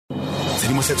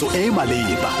tshedimosetso e e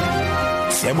maleba,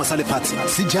 seemo sa lefatshe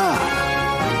se jang,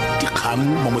 dikgang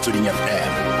mo Motsweding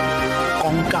FM,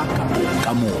 konka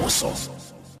bokamoso.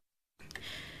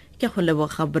 Ke go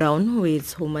leboga Brown ho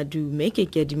etsho madume ke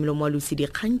Keadimilwe Moalusi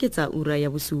dikgang ke tsa ura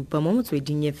ya Bosupa mo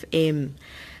Motsweding FM.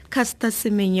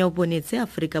 Semenya o bonetse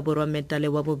Afrika Borwa metale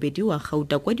wa bobedi wa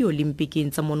Gauta kwa di-Olympiking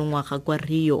tsa monongwaga kwa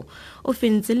Rio. O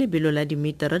fentse lebelo la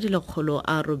dimetara di le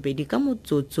 800 ka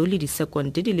motsotso le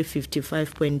disekonte di le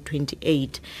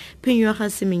 55.28. Phenyo ya ga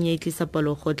Semenya e tlisa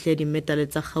palogotlhe ya dimetale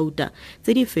tsa Gauta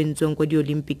tse di fentsweng kwa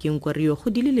di-Olympiking kwa Rio go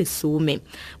di le 10.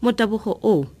 Motabogo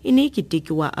o e ne e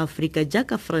keteke wa Afrika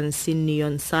jaaka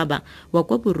Francine Saba wa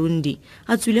kwa Burundi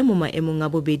a tswile mo maemong a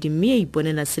bobedi mme a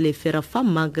iponela selefera fa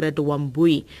Margaret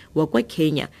Wambui wa kwa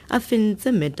Kenya a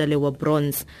fentse metale wa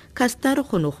bronze. Re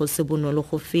kgone go se bonolo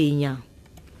go fenya.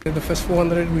 The first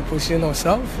 400 we positioned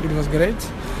ourselves, it was great.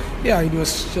 Yeah, it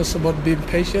was just about being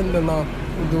patient and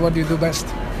do what you do best.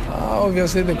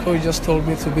 Obviously the coach just told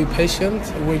me to be patient,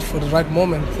 wait for the right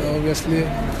moment. Obviously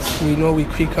we know we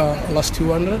quicker last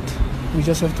 200, we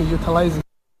just have to utilize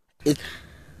it.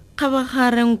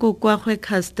 Kgabagareng ko kwa gwe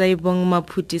e bong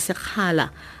maphuti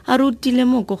sekgala a rutile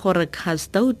mo go gore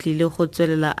o tlile go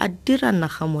tswelela a dira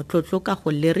naga motlotlo ka go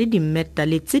lere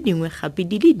dimetale tse dingwe gape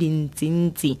di le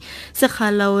dintsintsi.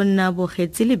 Sekgala o na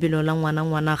bogetse lebelo la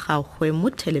ngwana gagwe mo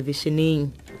televisioneng.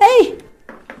 Hey,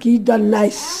 kida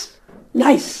nice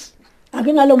a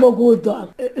ke na le mo go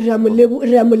tswa re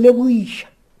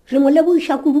mo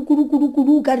leboisha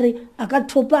kudu ka re a ka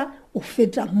thopa o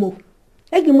feta mo.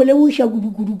 Ke mo leboisha kudu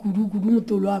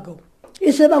motolo wa ka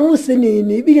e se bang o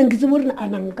senene e bile nkitse borena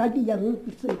ananka di yang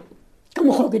se ka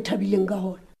mo go ke thabileng ka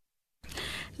hona.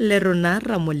 Le rona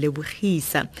ra mo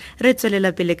lebogisa re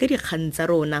tswelela pele ka dikgang tsa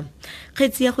rona.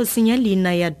 Kgetsi ya go senya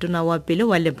leina ya tona wa pele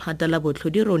wa lephata la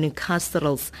botlhodi Ronnie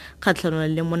Castrals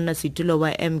kgatlhanong le monna setulo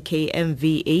wa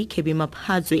MKMVA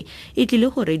Keadimilwe e tlile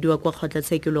go rediwa kwa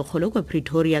kgotlatshekelo kgolo kwa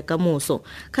Pretoria ka moso.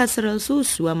 Castrals o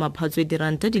sua maphatswe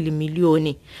diranta di le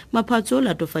milione. Maphatso o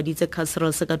latofaditse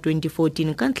Castrals ka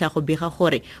 2014 ka ntlha go bega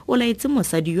gore o laetse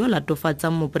mosadi yo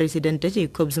latofatsang mo presidente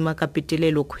Jacob Zuma ka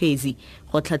petelelo kgwezi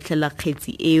go tlhatlhela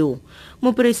kgetsi eo.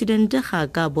 Mo presidente ga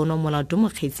ka bona molato mo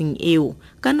kgetsing eo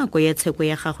ka nako ya tsheko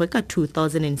ya gagwe ka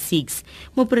 2006.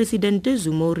 Mo presidente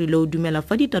Zuma o rile o dumela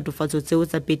fa ditatofatso tseo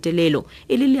tsa petelelo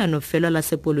e le leano fela la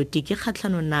sepolotiki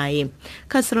kgatlhano nae.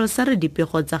 Castrals re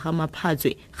dipego tsa ga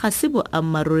maphatswe ga se bo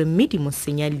ammaruri mme di mo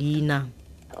senya leina.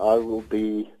 I will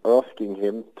be asking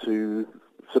him to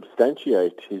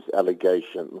substantiate his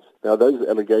allegations. Now those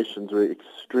allegations were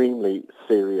extremely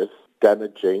serious,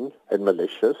 damaging and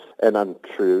malicious and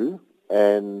untrue,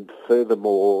 and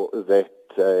furthermore that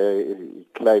he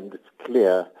claimed it's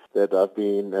clear that I've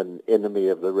been an enemy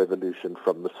of the revolution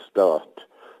from the start.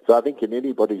 So I think in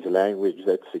anybody's language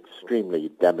that's extremely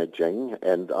damaging,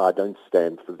 and I don't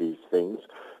stand for these things.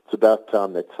 It's about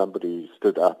time that somebody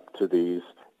stood up to these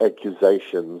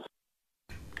accusations.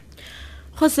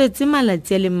 Go setse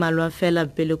malatsi le mmalwa fela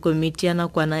pele komiti ya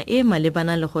nakwana e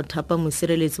malebana le go thapa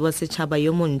mosireletsi wa setšhaba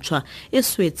yo montšhwa e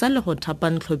swetsa le go thapa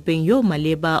ntlhopheng yo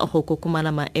maleba go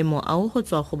kokomana maemo ao go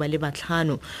tswa go ba le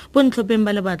batlhano. Bontlhopheng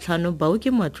ba le batlhano bao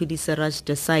ke moatlhodi Seraj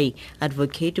Desai,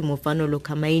 advocate Mofano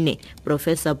Lokamaine,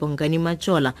 Professor Bongani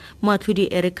Majola, moatlhodi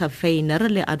Erica Feiner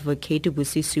le advocate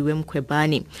Bosisiwe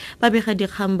Mkhwebane. Babega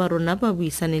dikgang ba rona ba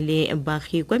buisane le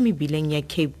baagi kwa mebileng ya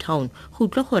Cape Town go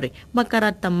utlwa gore ba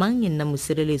karata mang nna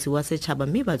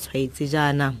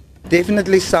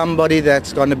Definitely somebody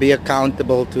that's going to be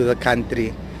accountable to the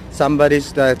country. Somebody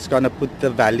that's going to put the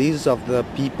values of the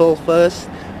people first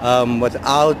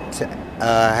without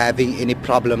having any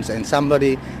problems, and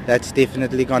somebody that's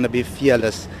definitely going to be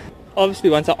fearless.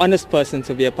 Obviously wants an honest person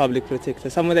to be a public protector,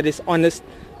 someone that is honest,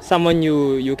 someone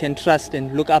you can trust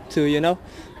and look up to, you know,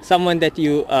 someone that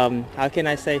you, how can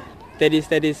I say, that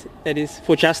is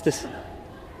for justice.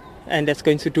 And that's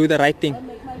going to do the right thing.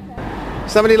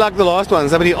 Somebody like the last one,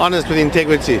 somebody honest with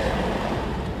integrity.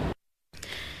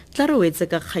 Tla wetse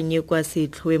ka kganye kwa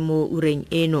setlhoe mo ureng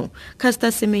eno.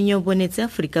 Semenya o bonetse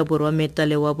Afrika Borwa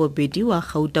metale wa bobedi wa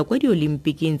Gauta kwa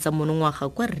di-Olympiking tsa monongwaga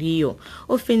kwa Rio.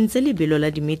 O fentse lebelo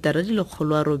la dimetara di le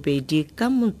 800 ka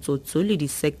motsotso le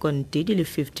disekonte di le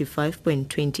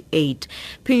 55.28.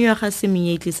 Phenyo ya ga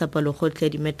Semenya e tlisa palogotlhe ya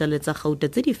dimetale tsa Gauta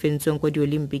tse di fentsweng kwa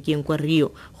di-Olympiking kwa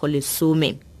Rio go le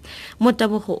 10.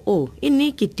 Motabogo o e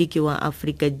ne keteke wa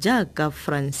Afrika jaaka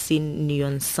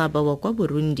Francine Saba wa kwa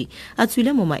Burundi a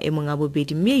tswile mo maemong a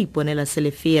bobedi mme a iponela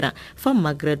selefera fa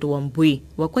Margaret Wambui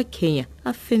wa kwa Kenya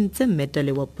a fentse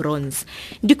metale wa bronze.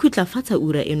 Dikhutlafatsa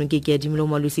ura eno ke Keadimilwe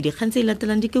Moalusi dikgang tse e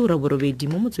latelang di ke ura borobedi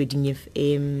mo Motsweding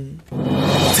FM.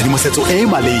 Tshedimosetso e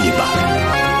maleba,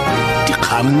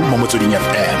 Dikgang mo Motsweding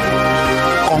FM.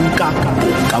 Konka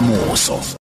bokamoso.